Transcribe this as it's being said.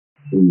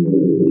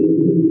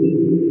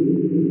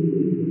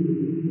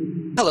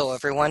Hello,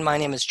 everyone. My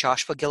name is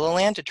Joshua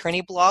Gilliland,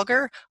 attorney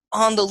blogger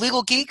on the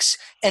Legal Geeks,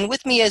 and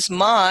with me is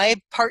my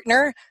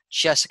partner,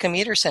 Jessica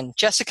Meterson.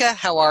 Jessica,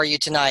 how are you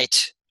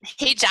tonight?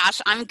 Hey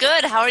Josh, I'm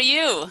good. How are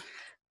you?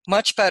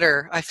 Much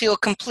better. I feel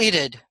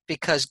completed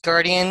because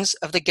Guardians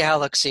of the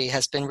Galaxy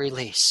has been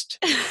released.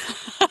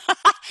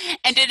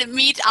 And did it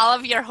meet all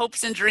of your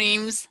hopes and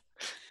dreams?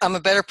 I'm a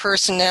better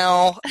person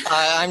now.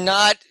 I'm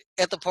not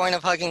at the point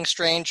of hugging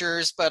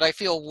strangers, but I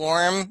feel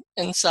warm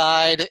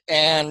inside,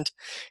 and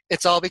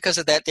it's all because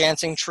of that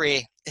dancing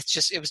tree.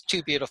 It was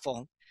too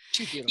beautiful.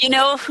 Too You beautiful.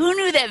 know, who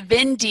knew that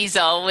Vin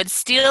Diesel would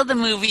steal the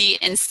movie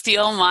and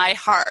steal my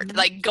heart?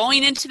 Like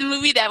going into the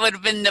movie, that would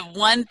have been the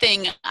one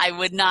thing I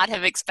would not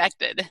have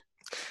expected.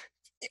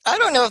 I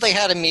don't know if they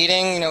had a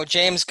meeting,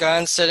 James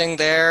Gunn sitting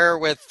there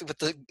with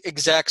the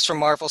execs from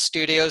Marvel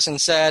Studios and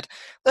said,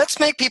 let's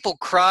make people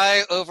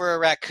cry over a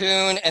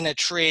raccoon and a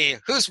tree.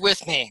 Who's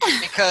with me?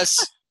 Because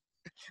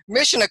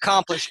mission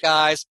accomplished,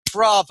 guys.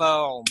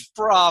 Bravo.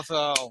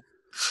 Bravo.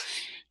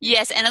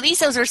 Yes, and at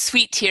least those were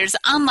sweet tears,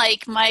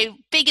 unlike my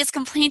biggest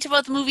complaint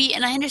about the movie,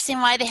 and I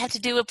understand why they had to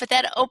do it, but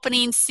that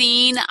opening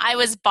scene, I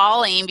was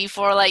bawling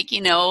before,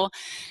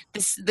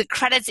 the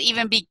credits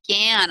even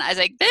began. I was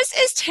like, this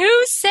is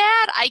too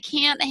sad. I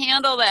can't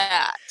handle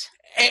that.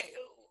 Eh,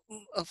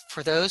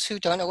 For those who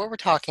don't know what we're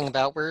talking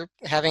about, we're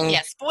having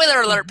Yeah, spoiler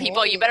alert,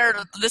 people. You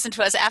better listen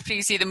to us after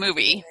you see the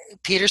movie.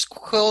 Peter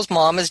Quill's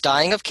mom is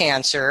dying of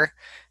cancer,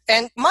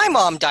 and my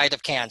mom died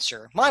of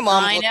cancer. My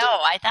mom I looked. know.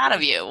 I thought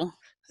of you.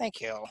 Thank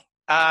you.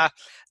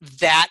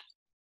 That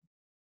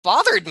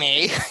bothered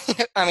me.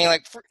 I mean,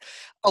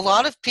 a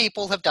lot of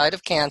people have died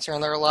of cancer,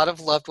 and there are a lot of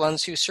loved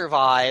ones who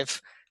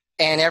survive.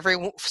 And every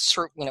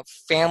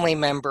family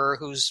member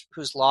who's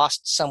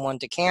lost someone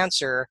to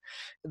cancer,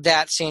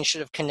 that scene should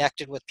have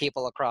connected with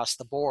people across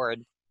the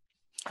board.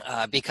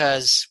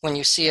 Because when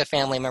you see a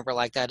family member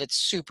like that, it's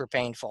super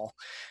painful.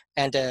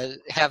 And to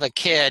have a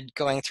kid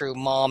going through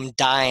mom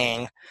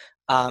dying,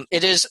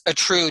 it is a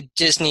true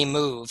Disney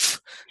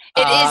move.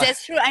 It is. Uh,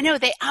 That's true. I know.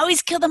 They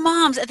always kill the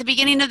moms at the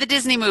beginning of the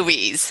Disney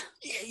movies.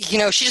 she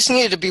just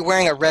needed to be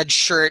wearing a red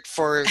shirt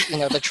for,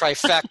 the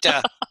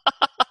trifecta.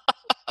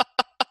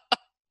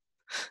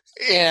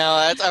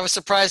 I was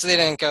surprised they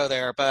didn't go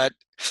there, but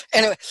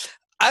anyway,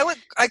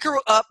 I grew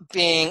up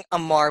being a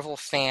Marvel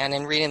fan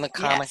and reading the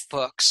comic Yes.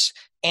 books,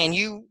 and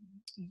you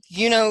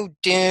know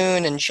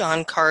Dune and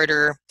John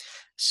Carter,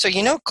 so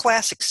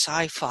classic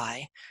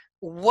sci-fi.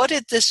 What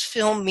did this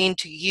film mean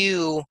to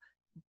you,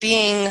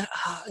 being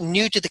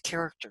new to the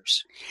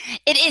characters?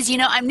 It is.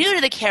 I'm new to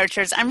the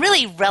characters. I'm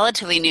really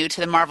relatively new to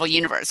the Marvel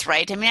Universe,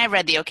 right? I mean, I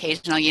read the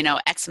occasional,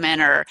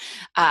 X-Men or,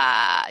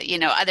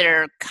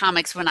 other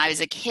comics when I was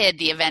a kid,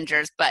 the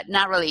Avengers, but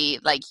not really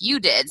like you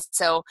did.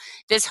 So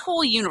this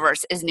whole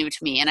universe is new to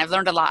me. And I've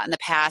learned a lot in the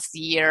past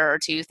year or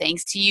two,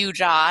 thanks to you,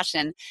 Josh,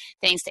 and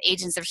thanks to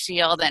Agents of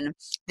S.H.I.E.L.D. and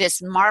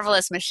this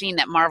marvelous machine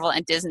that Marvel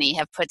and Disney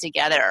have put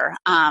together.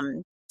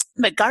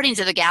 But Guardians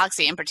of the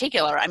Galaxy in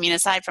particular, I mean,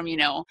 aside from,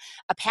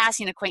 a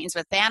passing acquaintance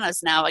with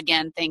Thanos now,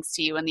 again, thanks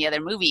to you and the other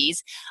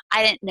movies,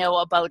 I didn't know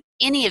about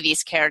any of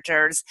these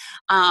characters.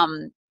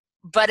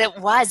 But it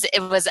was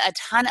a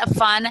ton of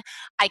fun.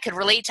 I could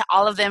relate to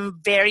all of them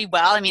very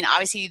well. I mean,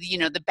 obviously,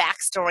 the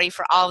backstory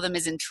for all of them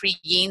is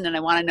intriguing, and I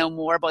want to know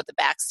more about the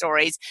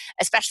backstories,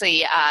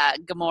 especially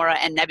Gamora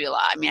and Nebula.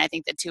 I mean, I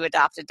think the two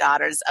adopted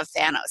daughters of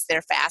Thanos,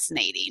 they're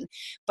fascinating.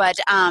 But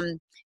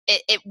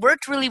it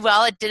worked really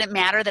well. It didn't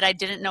matter that I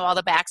didn't know all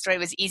the backstory. It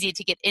was easy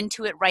to get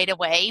into it right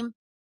away.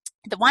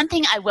 The one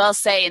thing I will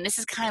say, and this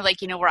is kind of like,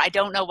 where I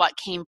don't know what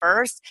came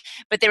first,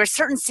 but there were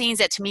certain scenes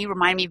that to me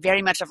remind me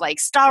very much of like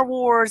Star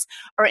Wars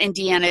or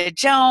Indiana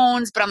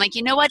Jones. But I'm like,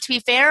 you know what, to be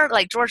fair,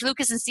 like George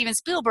Lucas and Steven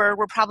Spielberg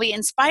were probably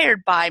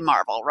inspired by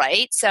Marvel,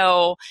 right?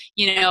 So,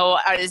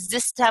 is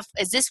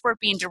this work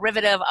being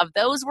derivative of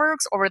those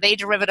works, or were they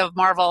derivative of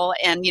Marvel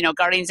and,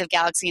 Guardians of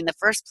Galaxy in the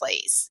first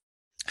place?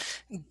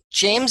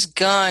 James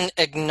Gunn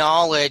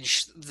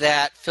acknowledged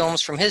that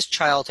films from his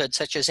childhood,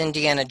 such as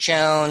Indiana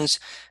Jones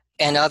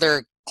and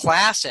other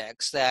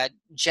classics that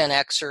Gen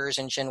Xers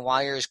and Gen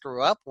Yers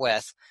grew up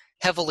with,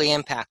 heavily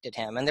impacted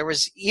him. And there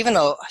was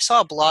I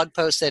saw a blog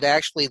post that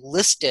actually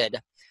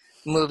listed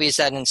movies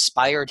that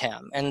inspired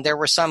him. And there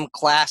were some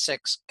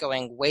classics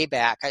going way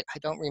back. I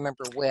don't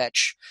remember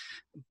which,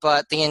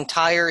 but the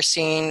entire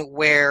scene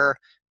where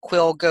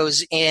Quill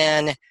goes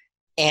in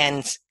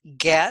and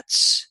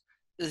gets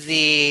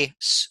the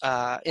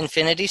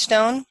Infinity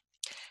Stone,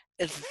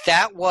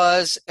 that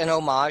was an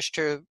homage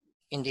to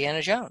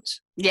Indiana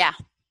Jones. Yeah.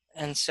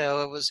 And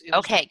so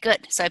Okay,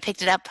 good. So I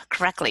picked it up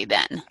correctly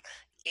then.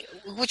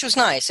 which was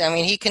nice. I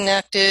mean, he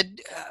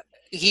connected.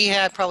 He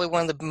had probably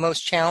one of the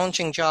most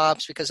challenging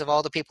jobs because of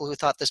all the people who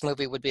thought this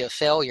movie would be a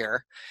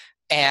failure,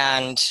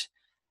 and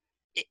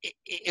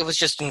it was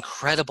just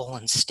incredible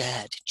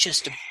instead.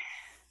 Just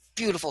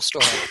Beautiful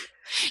story.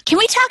 Can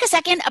we talk a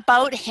second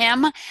about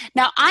him?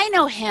 Now, I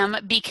know him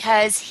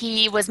because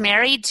he was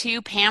married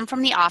to Pam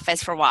from The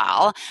Office for a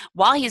while.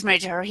 While he was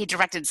married to her, he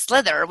directed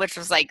Slither, which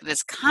was like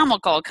this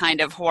comical kind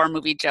of horror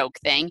movie joke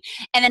thing.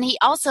 And then he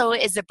also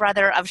is the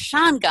brother of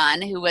Sean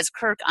Gunn, who was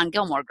Kirk on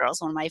Gilmore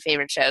Girls, one of my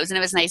favorite shows. And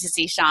it was nice to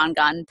see Sean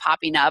Gunn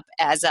popping up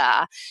as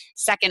a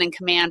second in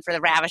command for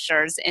the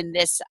Ravishers in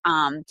this.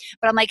 But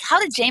I'm like, how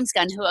did James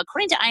Gunn, who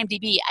according to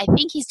IMDb, I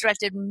think he's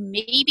directed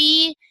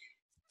maybe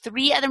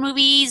three other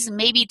movies,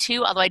 maybe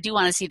two, although I do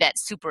want to see that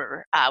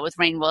Super with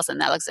Rainn Wilson.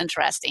 That looks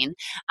interesting.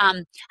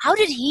 How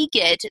did he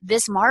get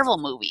this Marvel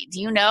movie? Do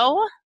you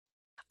know?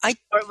 I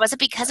Or was it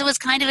because it was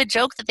kind of a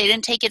joke that they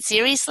didn't take it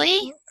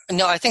seriously?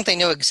 No, I think they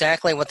knew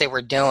exactly what they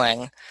were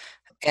doing.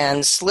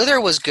 And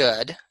Slither was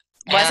good.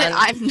 Was it? And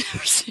I've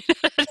never seen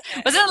it.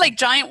 Wasn't it like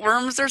giant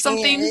worms or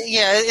something?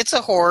 yeah, it's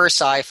a horror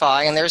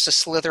sci-fi, and there's a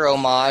Slither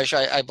homage,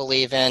 I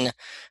believe, in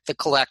the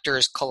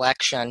Collector's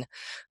Collection.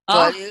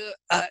 But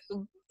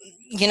Oh,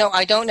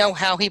 I don't know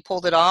how he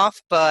pulled it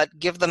off, but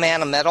give the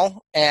man a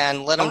medal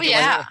and oh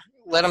yeah.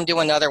 let him do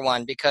another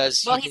one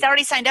because Well, he's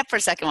already signed up for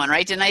a second one,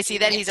 right? Didn't I see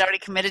that? He's already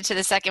committed to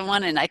the second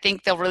one, and I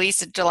think they'll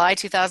release it July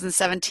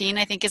 2017,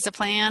 I think is the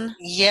plan.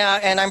 yeah,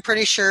 and I'm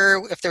pretty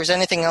sure if there's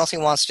anything else he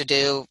wants to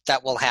do,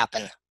 that will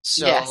happen.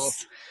 So,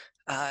 Yes.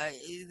 uh,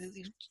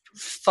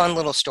 fun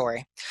little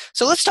story.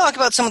 So let's talk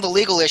about some of the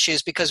legal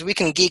issues because we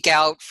can geek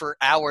out for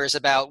hours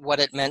about what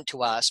it meant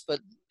to us, but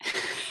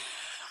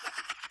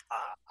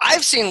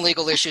I've seen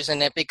legal issues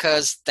in it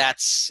because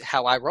that's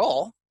how I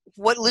roll.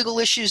 What legal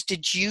issues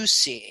did you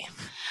see?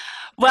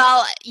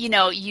 Well,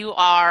 you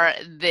are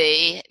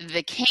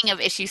the king of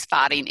issue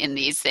spotting in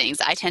these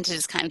things. I tend to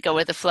just kind of go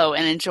with the flow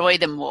and enjoy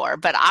them more.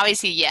 But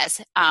obviously,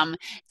 yes,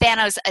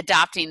 Thanos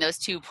adopting those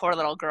two poor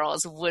little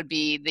girls would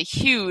be the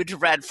huge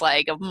red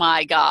flag of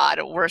my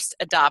God, worst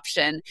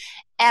adoption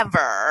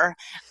ever.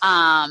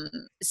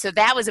 So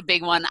that was a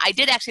big one. I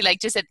did actually like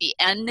just at the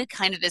end,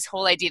 kind of this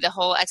whole idea, the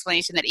whole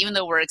explanation that even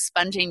though we're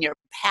expunging your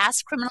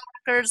past criminal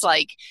records,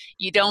 like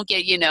you don't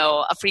get,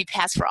 a free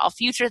pass for all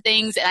future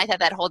things. And I thought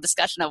that whole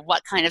discussion of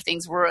what kind of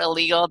things were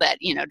illegal that,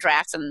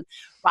 Drax and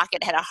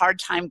Rocket had a hard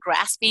time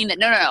grasping that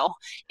no.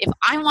 If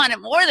I want it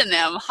more than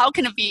them, how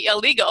can it be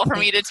illegal for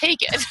me to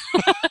take it?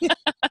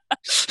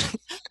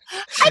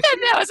 I thought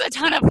that was a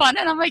ton of fun.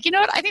 And I'm like, you know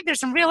what? I think there's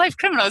some real life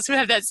criminals who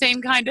have that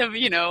same kind of,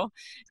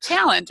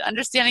 talent,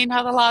 understanding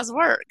how the laws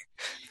work.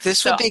 This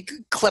So, would be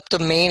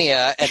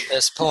kleptomania at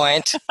this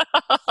point.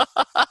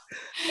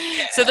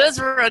 so those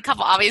were a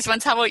couple obvious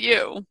ones. How about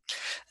you?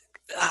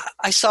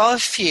 I saw a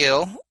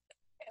few,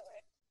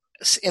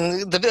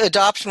 in the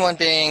adoption one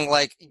being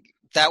like,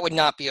 that would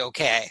not be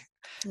okay.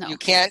 No.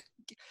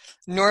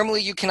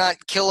 Normally you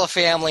cannot kill a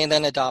family and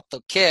then adopt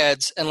the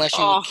kids unless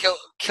you Oh,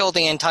 kill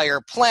the entire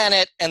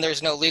planet and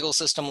there's no legal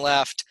system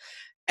left,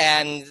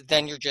 and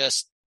then you're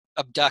just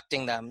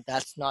abducting them.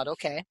 That's not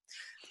okay.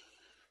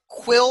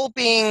 Quill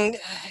being,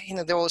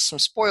 there was some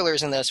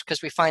spoilers in this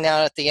because we find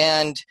out at the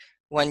end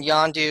when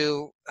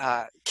Yondu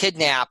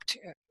kidnapped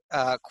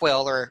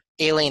Quill, or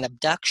alien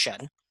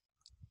abduction,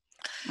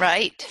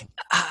 right.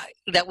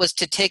 that was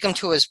to take him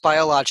to his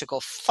biological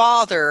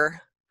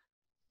father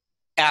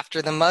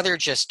after the mother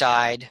just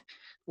died,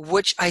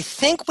 which I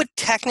think would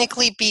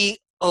technically be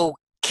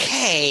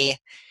okay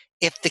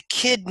if the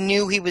kid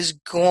knew he was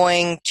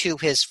going to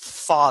his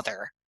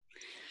father.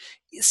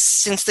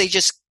 Since they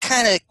just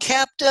kind of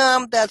kept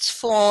him, that's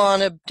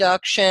full-on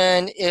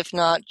abduction, if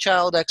not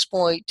child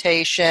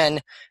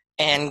exploitation,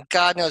 and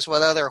God knows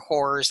what other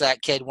horrors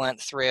that kid went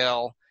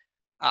through,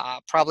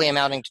 probably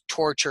amounting to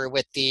torture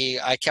with the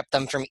I kept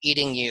them from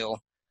eating you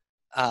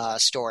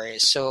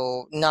stories.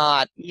 So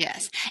not...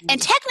 Yes.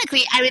 And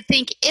technically, I would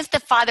think if the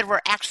father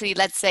were actually,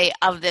 let's say,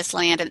 of this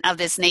land and of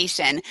this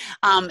nation,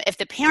 if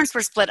the parents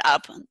were split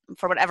up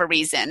for whatever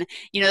reason,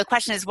 the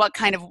question is what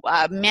kind of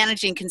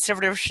managing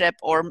conservatorship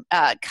or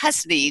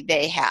custody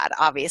they had,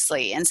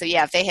 obviously. And so,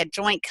 yeah, if they had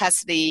joint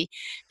custody,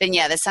 then,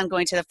 yeah, the son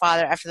going to the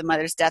father after the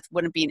mother's death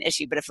wouldn't be an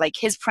issue. But if, like,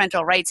 his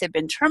parental rights had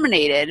been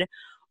terminated,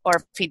 or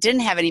if he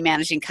didn't have any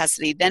managing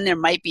custody, then there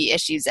might be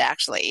issues,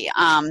 actually.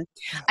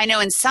 I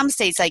know in some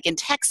states, like in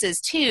Texas,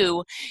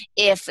 too,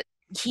 if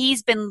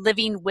he's been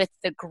living with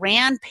the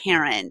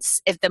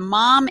grandparents, if the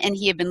mom and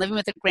he have been living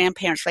with the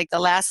grandparents for like the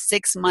last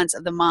 6 months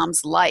of the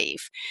mom's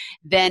life,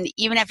 then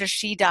even after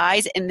she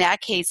dies, in that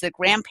case, the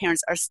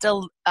grandparents are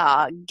still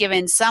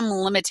given some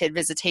limited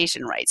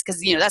visitation rights. Because,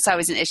 that's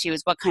always an issue,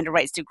 is what kind of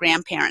rights do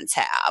grandparents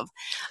have?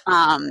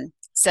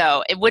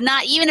 So it would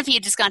not, even if he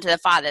had just gone to the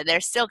father,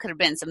 there still could have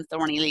been some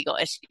thorny legal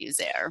issues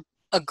there.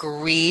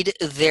 Agreed.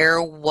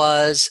 There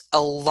was a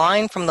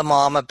line from the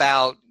mom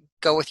about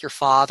go with your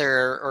father,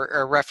 or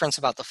a reference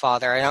about the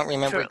father. I don't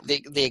remember True.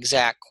 the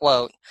exact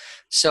quote.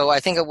 So I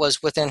think it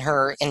was within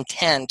her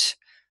intent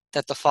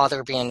that the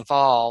father be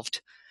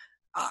involved.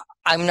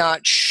 I'm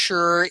not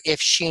sure if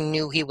she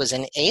knew he was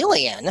an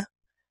alien.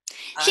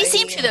 She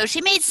seemed to, I though.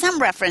 She made some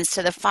reference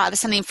to the father,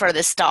 something for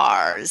the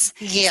stars.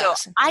 So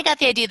Yes, I got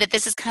the idea that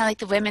this is kind of like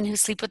the women who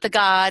sleep with the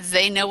gods.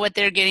 They know what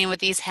they're getting with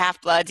these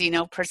half-bloods,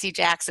 Percy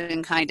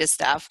Jackson kind of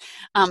stuff.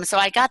 So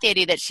I got the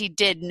idea that she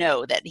did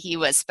know that he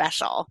was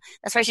special.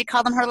 That's why she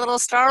called him her little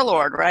Star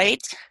Lord,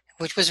 right?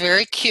 which was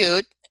very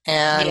cute,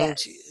 and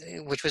Yes.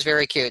 which was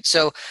very cute.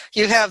 So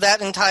you have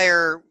that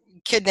entire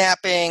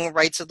kidnapping,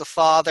 rights of the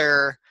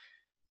father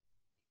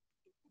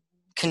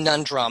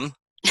conundrum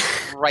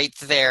right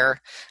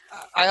there.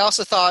 I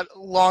also thought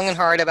long and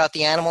hard about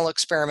the animal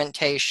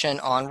experimentation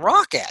on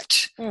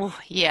Rocket. Ooh,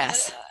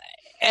 yes.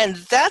 And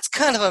that's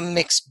kind of a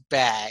mixed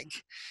bag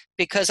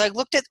because I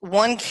looked at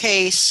one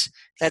case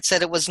that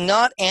said it was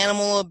not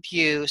animal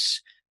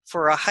abuse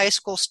for a high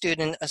school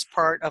student as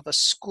part of a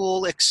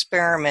school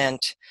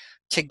experiment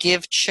to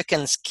give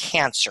chickens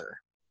cancer.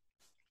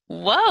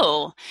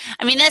 Whoa.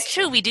 I mean, that's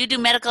true. We do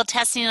medical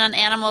testing on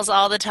animals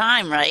all the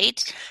time,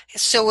 right?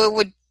 So it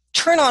would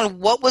turn on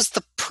what was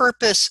the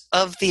purpose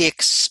of the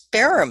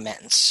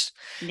experiments.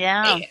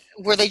 Yeah.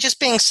 Were they just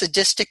being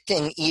sadistic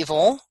and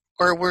evil,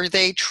 or were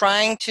they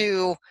trying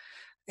to,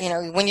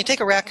 when you take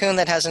a raccoon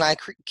that has an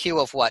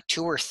IQ of what,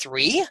 2 or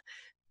 3,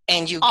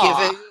 and you give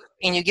Aw.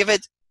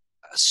 it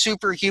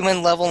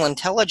superhuman level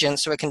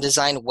intelligence so it can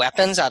design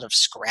weapons out of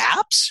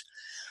scraps,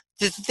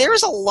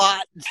 there's a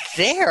lot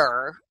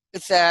there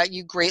that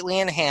you greatly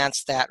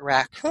enhance that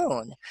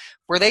raccoon.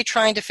 Were they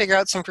trying to figure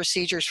out some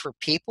procedures for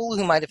people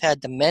who might have had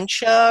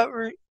dementia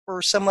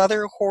or some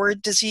other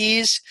horrid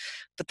disease?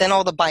 But then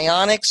all the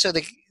bionics so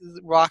the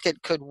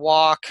rocket could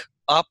walk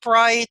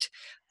upright,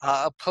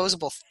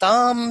 opposable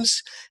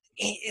thumbs.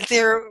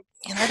 There,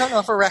 I don't know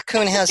if a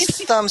raccoon has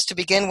thumbs to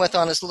begin with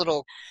on his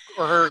little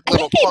or her I think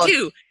little they claw.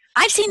 do.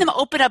 I've seen them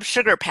open up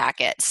sugar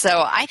packets,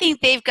 so I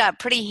think they've got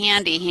pretty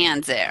handy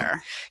hands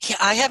there. Yeah,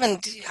 I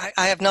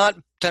have not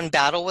done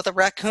battle with a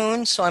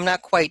raccoon, so I'm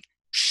not quite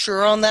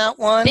sure on that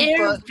one.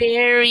 They're But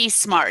very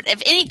smart.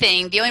 If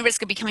anything, the only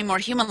risk of becoming more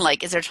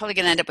human-like is they're totally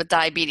going to end up with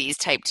diabetes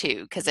type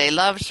 2 because they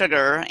love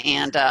sugar,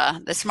 and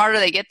the smarter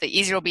they get, the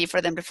easier it'll be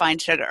for them to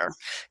find sugar.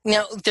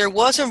 now there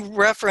was a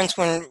reference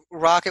when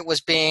Rocket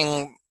was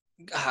being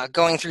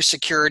going through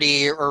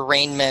security or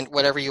arraignment,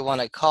 whatever you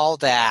want to call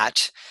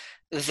that,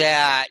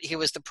 that he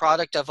was the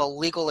product of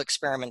illegal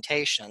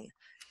experimentation.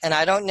 And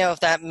I don't know if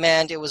that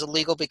meant it was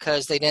illegal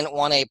because they didn't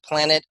want a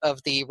Planet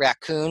of the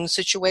Raccoon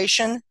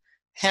situation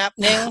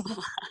happening.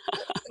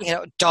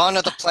 Dawn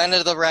of the Planet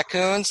of the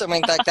Raccoons. I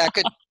mean, that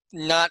could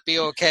not be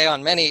okay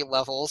on many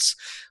levels.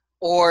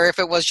 Or if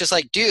it was just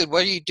like, dude,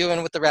 what are you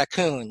doing with the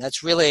raccoon?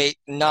 That's really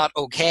not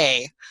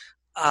okay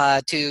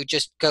to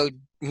just go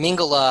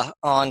mingle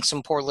on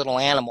some poor little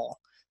animal.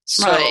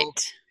 So,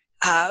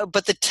 Right.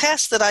 but the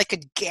test that I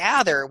could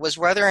gather was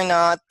whether or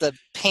not the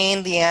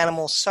pain the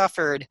animal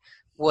suffered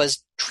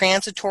was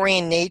transitory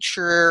in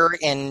nature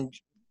and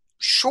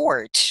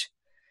short,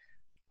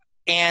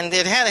 and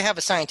it had to have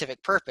a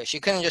scientific purpose. You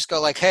couldn't just go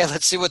like, hey,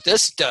 let's see what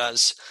this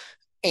does.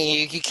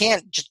 And you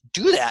can't just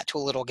do that to a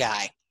little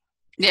guy.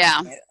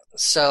 Yeah.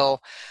 So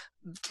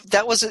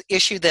that was an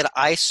issue that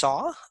I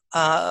saw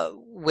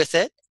with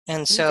it.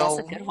 And Ooh, that's a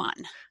so, good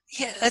one.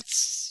 yeah,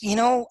 that's,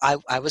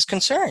 I was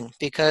concerned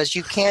because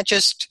you can't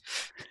just,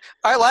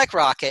 I like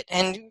Rocket.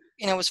 And,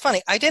 it was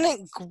funny. I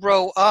didn't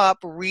grow up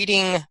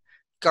reading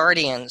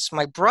Guardians.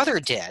 My brother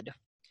did.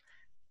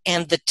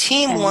 And the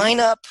team Okay.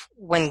 lineup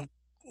when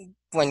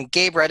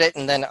Gabe read it,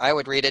 and then I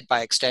would read it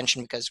by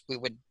extension because we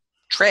would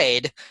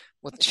trade.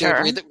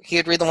 Sure. He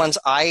would read the ones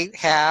I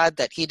had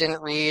that he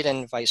didn't read,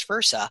 and vice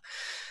versa.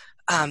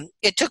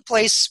 It took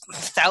place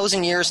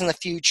 1,000 years in the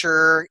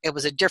future. It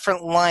was a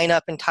different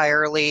lineup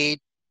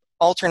entirely,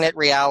 alternate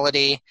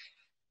reality,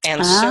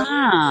 and so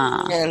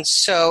Ah. and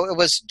so it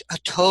was a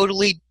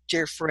totally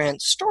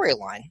different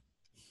storyline.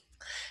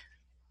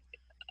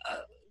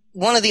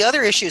 One of the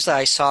other issues that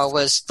I saw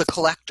was the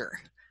collector,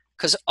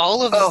 because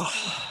all of Oh,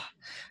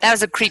 that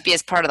was the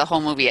creepiest part of the whole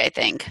movie, I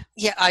think.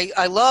 yeah,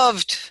 I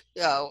loved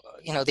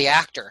the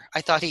actor. I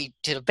thought he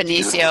did a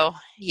beautiful. Benicio.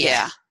 Yeah,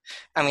 Yeah.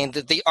 I mean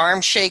the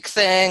arm shake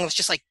thing was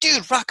just like,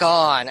 dude, rock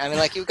on. I mean,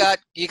 like you got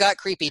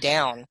creepy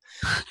down,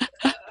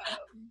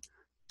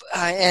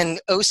 and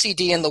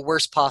OCD in the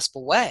worst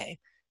possible way.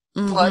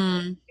 But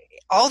Mm-hmm.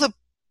 all the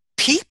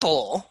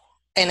people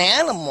and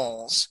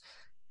animals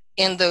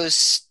in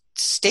those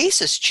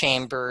stasis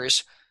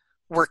chambers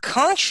were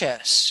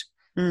conscious,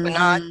 but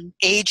not Mm-hmm.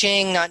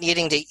 aging, not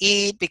needing to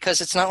eat,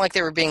 because it's not like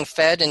they were being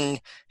fed and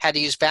had to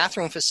use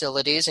bathroom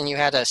facilities, and you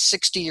had a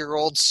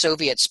 60-year-old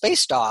Soviet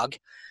space dog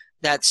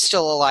that's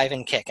still alive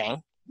and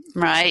kicking.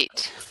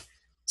 Right.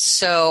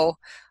 So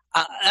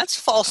that's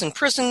false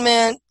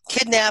imprisonment,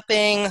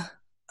 kidnapping,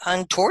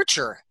 and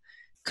torture,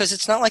 because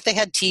it's not like they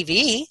had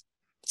TV.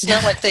 It's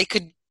not like they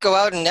could go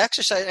out and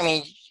exercise. I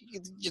mean,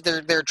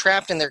 they're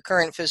trapped in their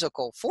current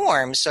physical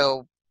form,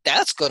 so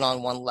that's good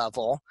on one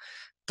level,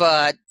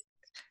 but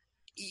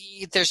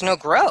there's no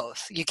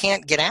growth. You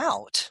can't get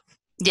out.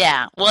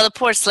 Yeah. Well, the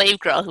poor slave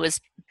girl who was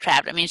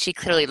trapped, I mean, she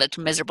clearly looked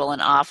miserable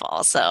and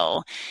awful.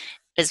 So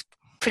it's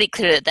pretty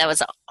clear that that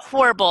was a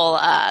horrible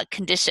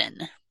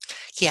condition.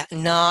 Yeah,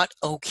 not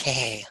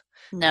okay.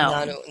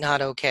 Not No.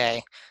 not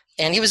okay.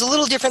 And he was a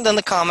little different than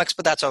the comics,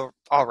 but that's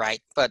all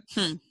right. But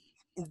Hmm.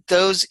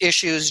 those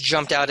issues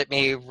jumped out at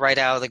me right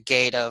out of the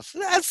gate of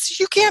that's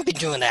you can't be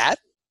doing that.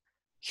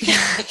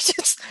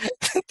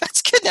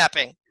 That's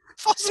kidnapping,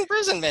 false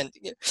imprisonment.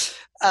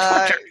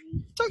 Uh, Torture.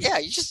 so yeah,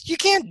 you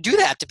can't do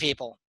that to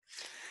people.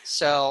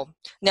 So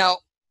now,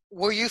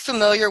 were you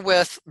familiar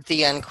with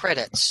the end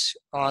credits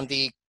on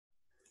the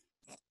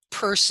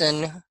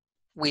person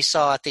we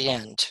saw at the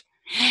end?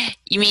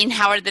 You mean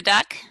Howard the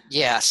Duck?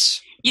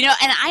 Yes.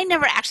 And I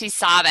never actually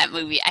saw that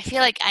movie. I feel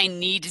like I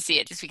need to see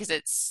it just because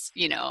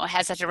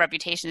has such a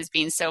reputation as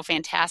being so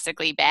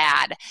fantastically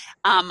bad.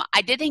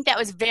 I did think that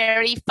was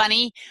very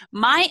funny.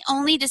 My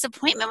only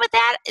disappointment with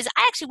that is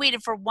I actually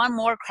waited for one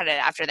more credit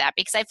after that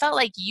because I felt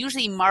like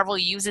usually Marvel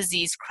uses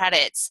these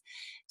credits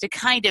to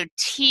kind of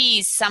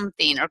tease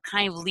something or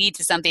kind of lead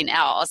to something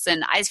else.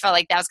 And I just felt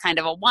like that was kind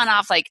of a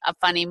one-off, like a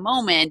funny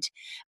moment,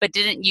 but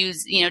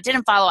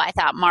didn't follow, I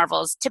thought,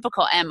 Marvel's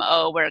typical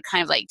MO where it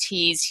kind of like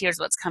tease, here's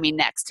what's coming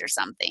next or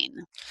something.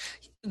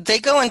 They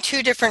go in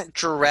two different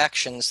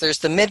directions. There's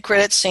the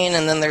mid-credit scene,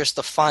 and then there's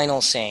the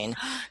final scene.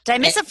 Did I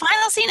And miss a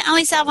final scene? I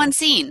only saw one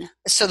scene.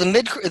 so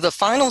the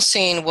final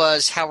scene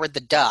was Howard the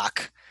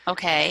Duck,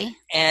 Okay.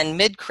 and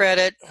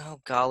mid-credit.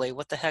 Oh golly,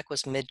 what the heck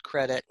was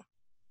mid-credit?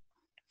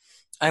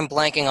 I'm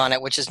blanking on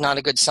it, which is not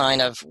a good sign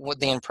of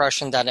what the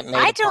impression that it made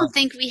I upon. don't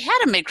think we had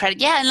a mid credit.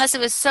 Yeah, unless it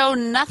was so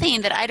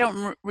nothing that I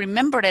don't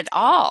remember it at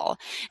all.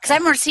 Because I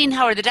remember seeing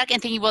Howard the Duck and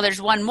thinking, well,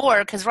 there's one more.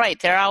 Because right,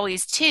 there are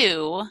always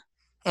two.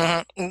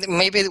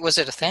 Maybe was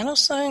it a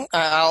Thanos thing?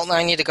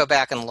 I need to go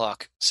back and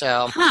look.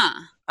 So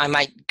Huh. I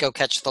might go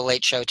catch the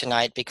Late Show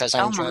tonight because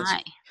I Oh enjoyed.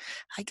 my.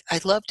 I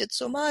loved it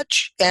so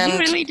much, You and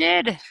really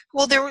did.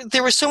 well,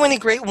 there were so many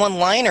great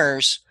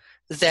one-liners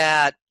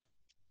that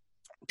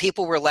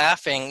people were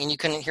laughing, and you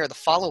couldn't hear the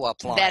follow-up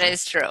That line.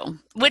 is true.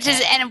 And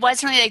it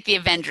wasn't really like the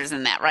Avengers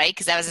in that, right?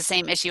 Because that was the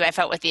same issue I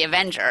felt with the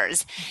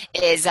Avengers.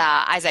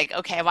 I was like,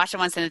 okay, I watched it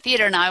once in the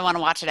theater. Now I want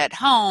to watch it at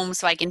home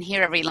so I can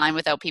hear every line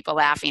without people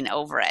laughing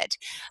over it.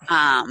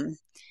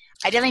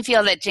 I definitely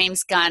feel that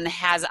James Gunn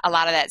has a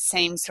lot of that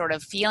same sort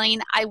of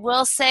feeling. I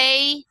will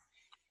say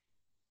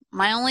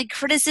my only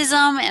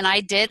criticism, and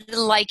I did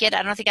like it,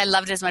 I don't think I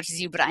loved it as much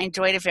as you, but I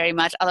enjoyed it very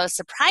much. Although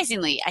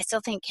surprisingly, I still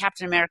think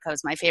Captain America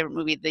was my favorite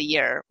movie of the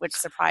year, which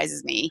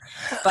surprises me.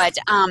 But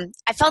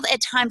I felt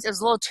at times it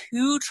was a little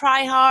too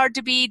try hard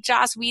to be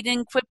Joss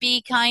Whedon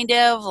quippy, kind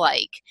of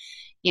like,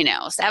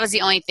 so that was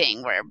the only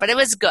thing but it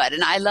was good.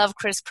 And I love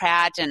Chris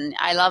Pratt and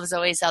I love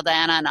Zoe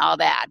Saldana and all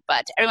that.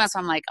 But every once in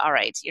a while I'm like, all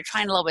right, you're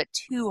trying a little bit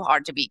too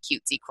hard to be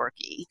cutesy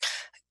quirky.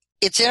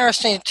 It's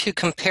interesting to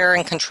compare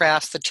and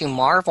contrast the two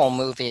Marvel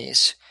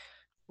movies,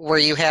 where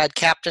you had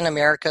Captain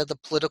America, the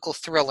political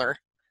thriller,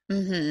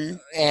 Mm-hmm.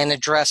 and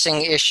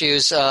addressing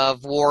issues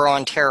of war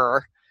on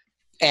terror.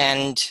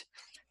 And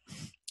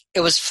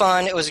it was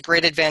fun. It was a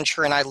great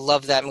adventure, and I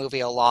loved that movie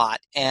a lot.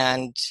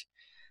 And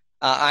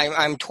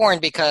I'm torn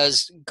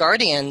because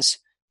Guardians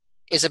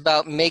is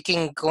about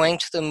making going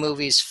to the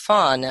movies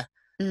fun,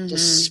 Mm-hmm.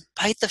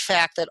 despite the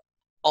fact that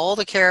all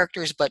the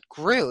characters but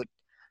Groot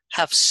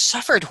have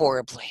suffered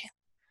horribly.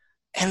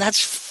 And that's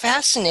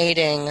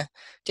fascinating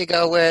to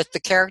go with the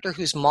character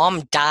whose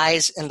mom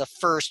dies in the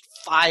first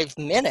 5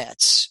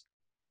 minutes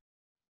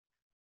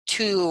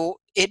to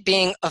it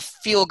being a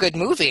feel-good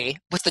movie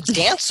with the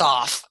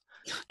dance-off.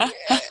 Well,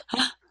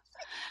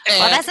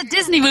 And that's a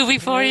Disney movie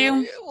for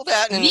you. well,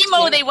 that and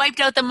Nemo, they wiped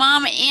out the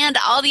mom and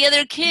all the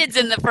other kids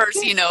in the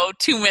first,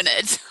 2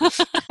 minutes.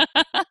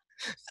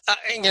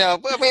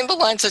 I mean, the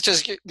lines such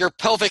as your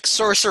pelvic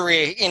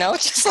sorcery,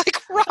 it's just like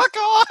rock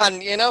on,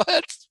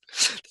 that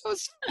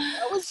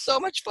was so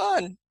much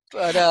fun.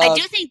 But I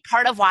do think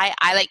part of why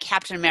I like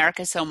Captain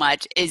America so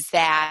much is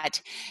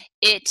that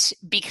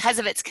because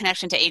of its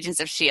connection to Agents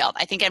of S.H.I.E.L.D.,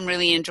 I think I'm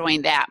really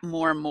enjoying that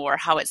more and more,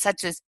 how it's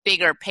such this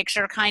bigger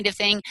picture kind of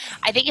thing.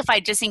 I think if I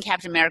just seen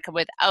Captain America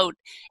without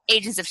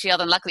Agents of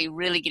S.H.I.E.L.D., and luckily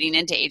really getting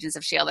into Agents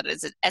of S.H.I.E.L.D.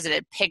 as it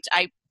had picked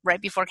right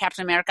before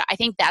Captain America, I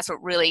think that's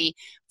what really,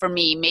 for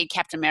me, made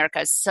Captain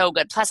America so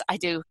good. Plus,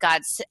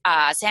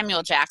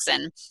 Samuel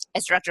Jackson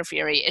as Director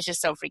Fury is just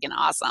so freaking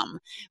awesome.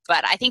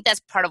 But I think that's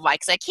part of why,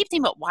 because I keep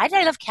thinking about why did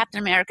I love Captain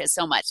America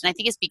so much? And I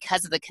think it's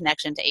because of the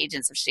connection to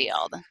Agents of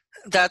S.H.I.E.L.D.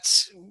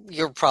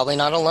 you're probably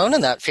not alone in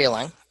that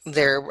feeling.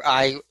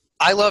 I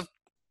love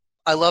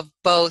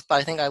both, but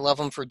I think I love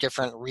them for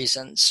different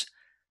reasons.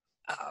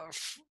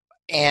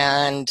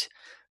 And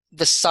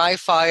the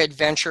sci-fi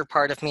adventure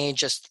part of me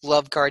just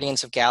loved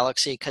Guardians of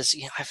Galaxy because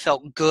I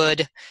felt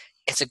good.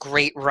 It's a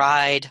great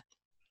ride.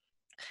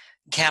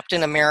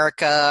 Captain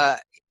America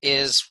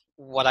is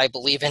what I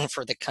believe in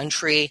for the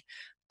country.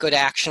 Good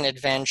action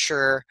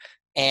adventure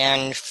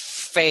and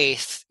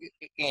faith,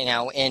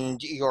 in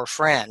your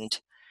friend.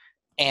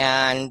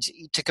 And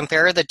to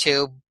compare the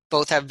two,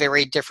 both have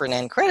very different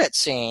end credit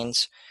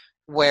scenes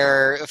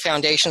where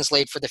foundations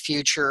laid for the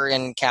future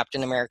in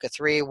Captain America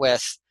 3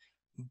 with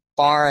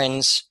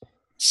Barnes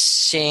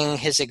seeing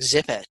his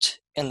exhibit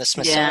in the Yeah.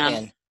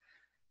 Smithsonian.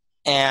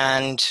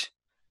 And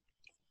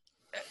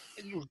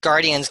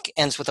Guardians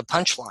ends with a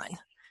punchline,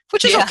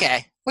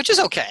 Yeah. which is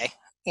okay,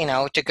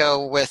 to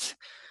go with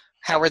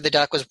Howard the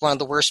Duck was one of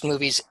the worst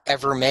movies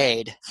ever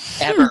made,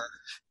 ever,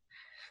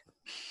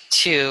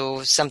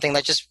 to something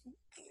that just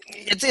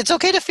it's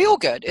okay to feel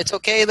good. It's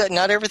okay that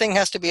not everything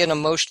has to be an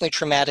emotionally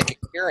traumatic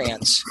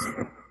experience.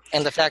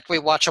 And the fact we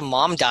watch a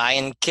mom die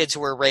and kids who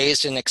were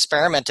raised and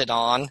experimented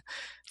on,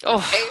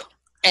 Oh,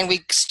 and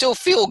we still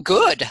feel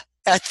good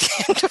at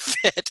the end of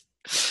it.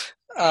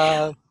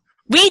 Uh,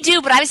 we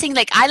do, but I was thinking,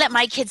 like, I let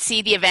my kids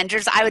see the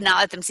Avengers. I would not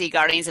let them see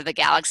Guardians of the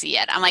Galaxy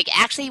yet. I'm like,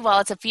 actually, while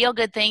it's a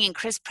feel-good thing, and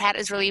Chris Pratt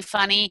is really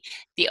funny,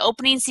 the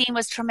opening scene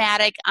was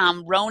traumatic.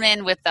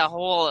 Ronan with the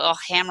whole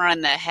hammer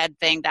on the head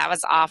thing, that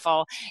was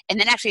awful. And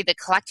then actually, the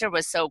Collector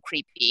was so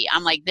creepy.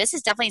 I'm like, this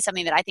is definitely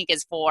something that I think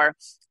is for,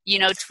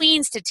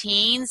 tweens to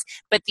teens.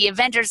 But the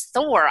Avengers,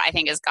 Thor, I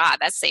think is God.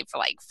 That's safe for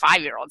like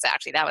 5-year-olds.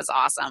 Actually, that was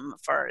awesome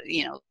for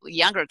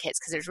younger kids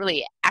because there's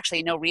really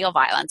actually no real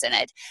violence in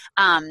it.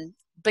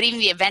 But even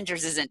the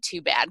Avengers isn't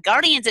too bad.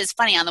 Guardians is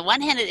funny. On the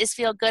one hand, it is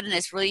feel good and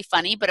it's really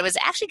funny, but it was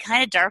actually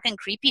kind of dark and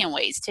creepy in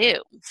ways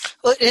too.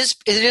 well, it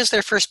is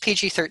their first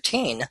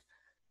PG-13 Oh,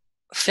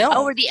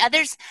 film. were the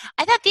others?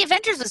 I thought the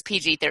Avengers was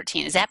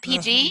PG-13. Is that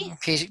PG?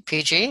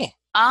 PG.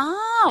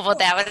 Oh, well,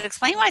 that would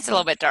explain why it's a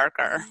little bit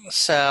darker.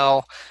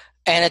 So,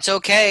 and it's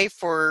okay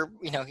for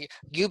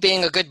you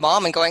being a good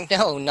mom and going,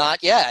 no,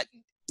 not yet.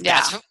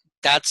 Yeah.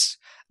 That's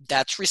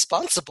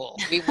responsible.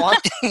 We want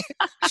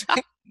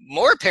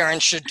more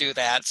parents should do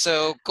that.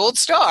 So gold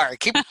star,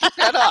 keep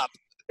that up.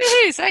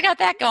 So I got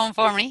that going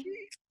for me,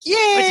 which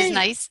is Yay!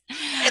 nice.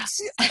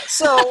 It's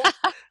so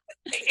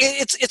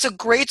it's a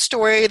great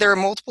story. There are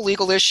multiple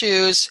legal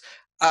issues.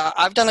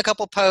 I've done a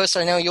couple posts.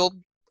 I know you'll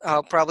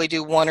probably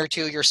do one or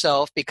two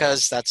yourself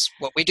because that's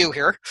what we do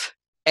here.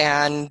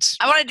 And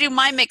I want to do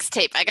my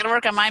mixtape. I got to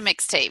work on my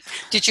mixtape.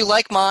 did you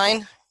like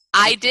mine?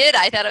 I did.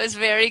 I thought it was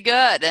very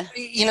good.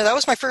 That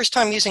was my first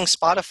time using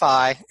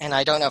Spotify, and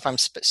I don't know if I'm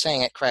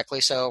saying it correctly,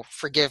 so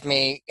forgive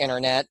me,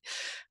 internet.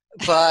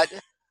 But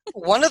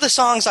one of the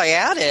songs I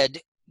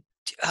added,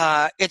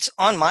 it's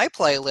on my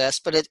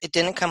playlist, but it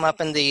didn't come up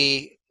in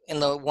the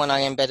one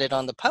I embedded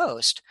on the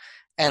post.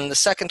 And the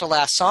second to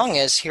last song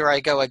is "Here I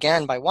Go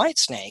Again" by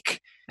Whitesnake.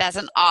 That's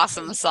an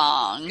awesome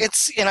song.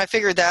 And I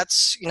figured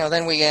that's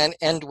then we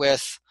end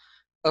with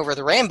 "Over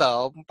the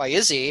Rainbow" by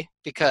Izzy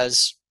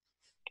because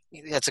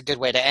that's a good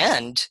way to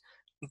end.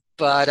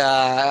 But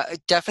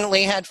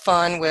definitely had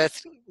fun with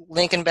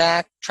linking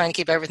back, trying to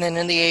keep everything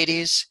in the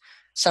 80s.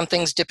 Some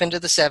things dip into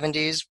the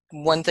 70s.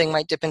 One thing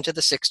might dip into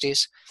the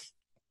 60s.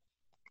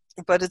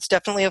 But it's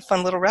definitely a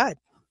fun little ride.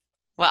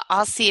 Well,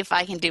 I'll see if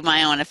I can do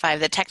my own, if I have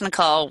the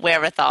technical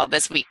wherewithal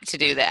this week to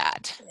do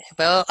that.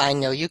 Well, I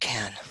know you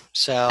can.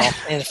 So,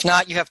 and if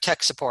not, you have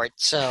tech support.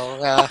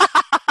 So,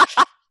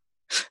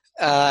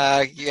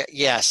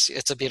 yes,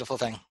 it's a beautiful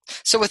thing.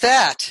 So with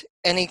that,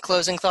 any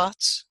closing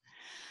thoughts?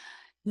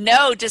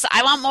 No, just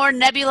I want more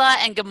Nebula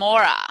and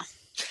Gamora.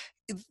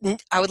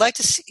 I would like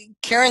to see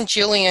Karen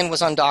Gillian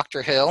was on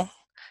Doctor Who,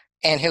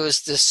 and who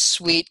was this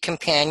sweet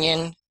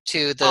companion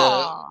to the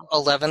Aw.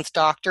 11th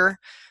Doctor.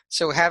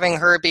 So having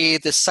her be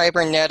the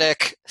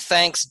cybernetic,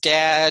 thanks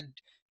dad,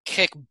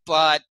 kick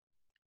butt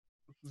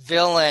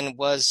villain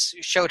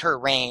showed her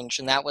range,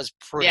 and that was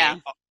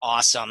pretty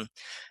awesome.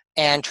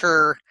 And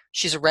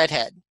she's a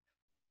redhead.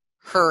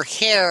 Her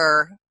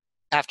hair,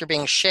 after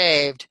being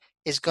shaved,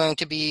 is going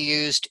to be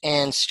used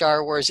in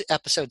Star Wars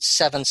Episode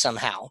 7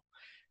 somehow,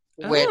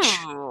 which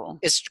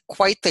is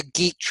quite the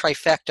geek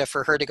trifecta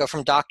for her to go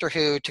from Doctor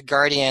Who to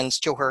Guardians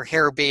to her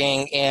hair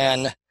being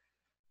in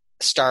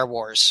Star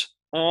Wars.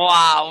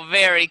 Wow,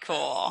 very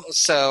cool.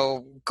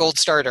 So gold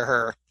star to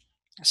her.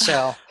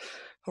 So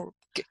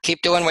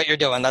keep doing what you're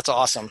doing. That's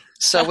awesome.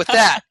 So with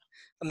that,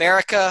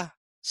 America,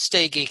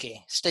 stay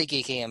geeky. Stay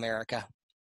geeky, America.